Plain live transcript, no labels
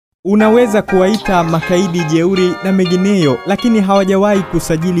Unaweza kuwaita makaidi jeuri na mengineyo, lakini hawajawahi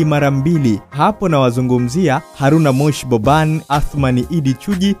kusajili mara mbili. Hapo na wazungumzia Haruna Moshi Boban, Athmani Idi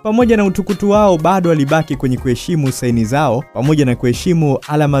Chuji, pamoja na utukutu wao bado walibaki kwenye kuheshimu saini zao, pamoja na kuheshimu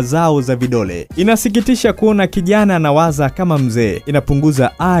alama zao za vidole. Inasikitisha kuona kijana anawaza kama mzee.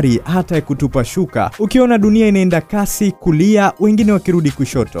 Inapunguza ari hata ya kutupa shuka. Ukiona dunia inaenda kasi kulia, wengine wakirudi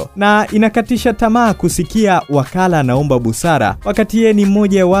kushoto. Na inakatisha tamaa kusikia wakala anaomba busara, wakati yeye ni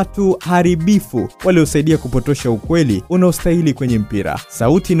mmoja wa watu haribifu waliosaidia kupotosha ukweli unaostahili kwenye mpira.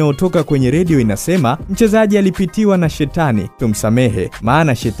 Sauti inayotoka kwenye redio inasema mchezaji alipitiwa na shetani, tumsamehe,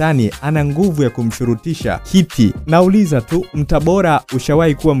 maana shetani ana nguvu ya kumshurutisha kiti. Nauliza tu, Mtabora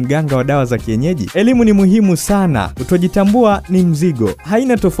ushawahi kuwa mganga wa dawa za kienyeji? Elimu ni muhimu sana. Kutojitambua ni mzigo.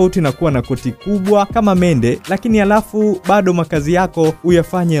 Haina tofauti na kuwa na koti kubwa kama mende, lakini alafu bado makazi yako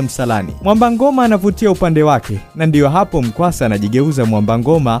uyafanye ya msalani. Mwamba ngoma anavutia upande wake, na ndiyo hapo mkwasa anajigeuza mwamba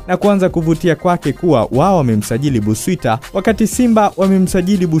ngoma na kuanza kuvutia kwake kuwa wao wamemsajili Buswita wakati Simba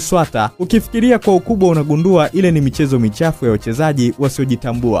wamemsajili Buswata. Ukifikiria kwa ukubwa unagundua ile ni michezo michafu ya wachezaji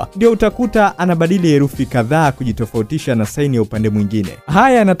wasiojitambua. Ndio utakuta anabadili herufi kadhaa kujitofautisha na saini ya upande mwingine.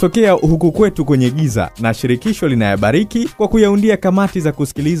 Haya yanatokea huku kwetu kwenye giza, na shirikisho linayabariki kwa kuyaundia kamati za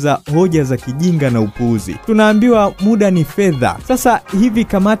kusikiliza hoja za kijinga na upuuzi. Tunaambiwa muda ni fedha. Sasa hivi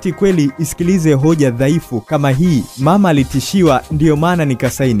kamati kweli isikilize hoja dhaifu kama hii? Mama alitishiwa ndio maana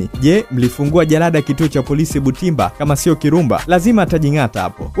nikasaini. Je, mlifungua jalada kituo cha polisi Butimba? Kama sio Kirumba lazima atajingata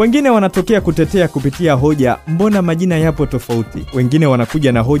hapo. Wengine wanatokea kutetea kupitia hoja, mbona majina yapo tofauti? Wengine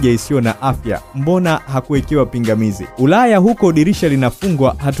wanakuja na hoja isiyo na afya, mbona hakuwekewa pingamizi? Ulaya huko dirisha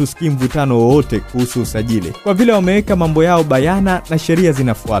linafungwa, hatusikii mvutano wowote kuhusu usajili, kwa vile wameweka mambo yao bayana na sheria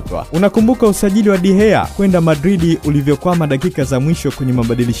zinafuatwa. Unakumbuka usajili wa De Gea kwenda Madridi ulivyokwama dakika za mwisho kwenye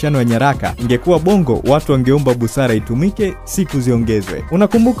mabadilishano ya nyaraka? Ingekuwa bongo watu wangeomba busara itumike, siku ziongezwe.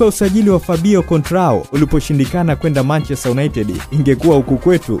 Unakumbuka usajili wa Fabio Contrao uliposhindikana kwenda Manchester United? Ingekuwa huku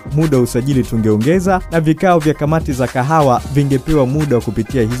kwetu muda usajili tungeongeza, na vikao vya kamati za kahawa vingepewa muda wa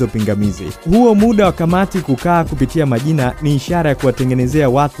kupitia hizo pingamizi. Huo muda wa kamati kukaa kupitia majina ni ishara ya kuwatengenezea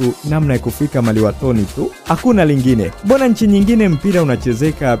watu namna ya kufika maliwatoni tu, hakuna lingine. Mbona nchi nyingine mpira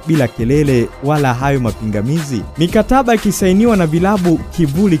unachezeka bila kelele wala hayo mapingamizi? Mikataba ikisainiwa na vilabu,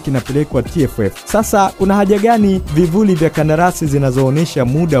 kivuli kinapelekwa TFF. Sasa kuna haja gani vivuli vya kandarasi zinazoonesha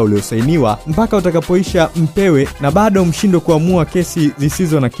muda uliosainiwa mpaka utakapoisha mpewe, na bado mshindo kuamua kesi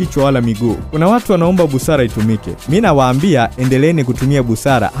zisizo na kichwa wala miguu? Kuna watu wanaomba busara itumike. Mimi nawaambia endeleeni kutumia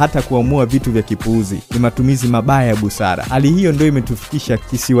busara hata kuamua vitu vya kipuuzi. Ni matumizi mabaya ya busara. Hali hiyo ndio imetufikisha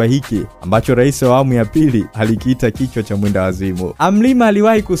kisiwa hiki ambacho rais wa awamu ya pili alikiita kichwa cha mwenda wazimu. Amlima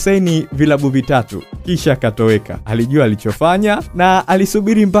aliwahi kusaini vilabu vitatu kisha katoweka. Alijua alichofanya na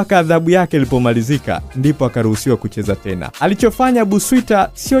alisubiri mpaka adhabu yake ilipomalizika ndipo akaruhusiwa kucheza tena. Alichofanya Buswita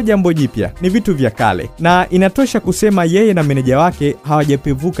sio jambo jipya, ni vitu vya kale, na inatosha kusema yeye na meneja wake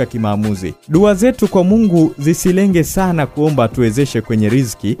hawajapevuka kimaamuzi. Dua zetu kwa Mungu zisilenge sana kuomba tuwezeshe kwenye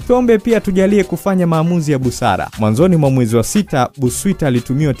riziki, tuombe pia tujalie kufanya maamuzi ya busara. Mwanzoni mwa mwezi wa 6 Buswita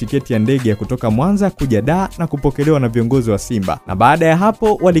alitumiwa tiketi ya ndege ya kutoka Mwanza kuja Dar na kupokelewa na viongozi wa Simba, na baada ya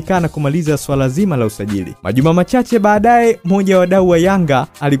hapo walikaa na kumaliza swala zima la usajili. Majuma machache baadaye mmoja wa wadau wa Yanga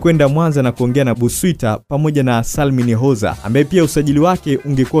alikwenda Mwanza na kuongea na Buswita pamoja na Salmini Hoza, ambaye pia usajili wake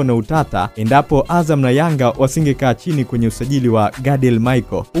ungekuwa na utata endapo Azam na Yanga wasingekaa chini kwenye usajili wa Gadiel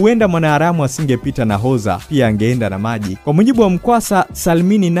Michael. Huenda mwanaharamu asingepita na Hoza, pia angeenda na maji. Kwa mujibu wa mkwasa,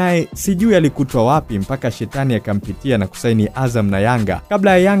 Salmini naye sijui alikutwa wapi mpaka shetani akampitia na kusaini Azam na Yanga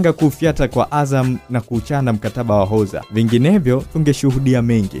kabla ya Yanga kufiata kwa Azam na kuchana mkataba wa Hoza. Vinginevyo tungeshuhudia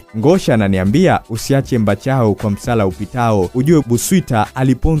mengi. Ngosha ananiambia usiache mbachao kwa msala upitao. Ujue Buswita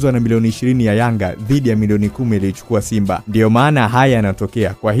aliponzwa na milioni 20 ya Yanga dhidi ya milioni 10 iliyochukua Simba. Ndio maana haya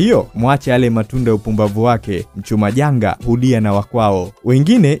yanatokea. Kwa hiyo mwache yale matunda ya upumbavu wake. Mchuma janga hudia na wakwao.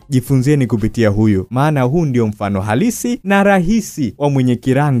 Wengine jifunzeni kupitia huyu, maana huu ndio mfano halisi na rahisi wa mwenye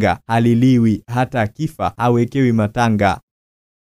kiranga. Haliliwi hata akifa hawekewi matanga.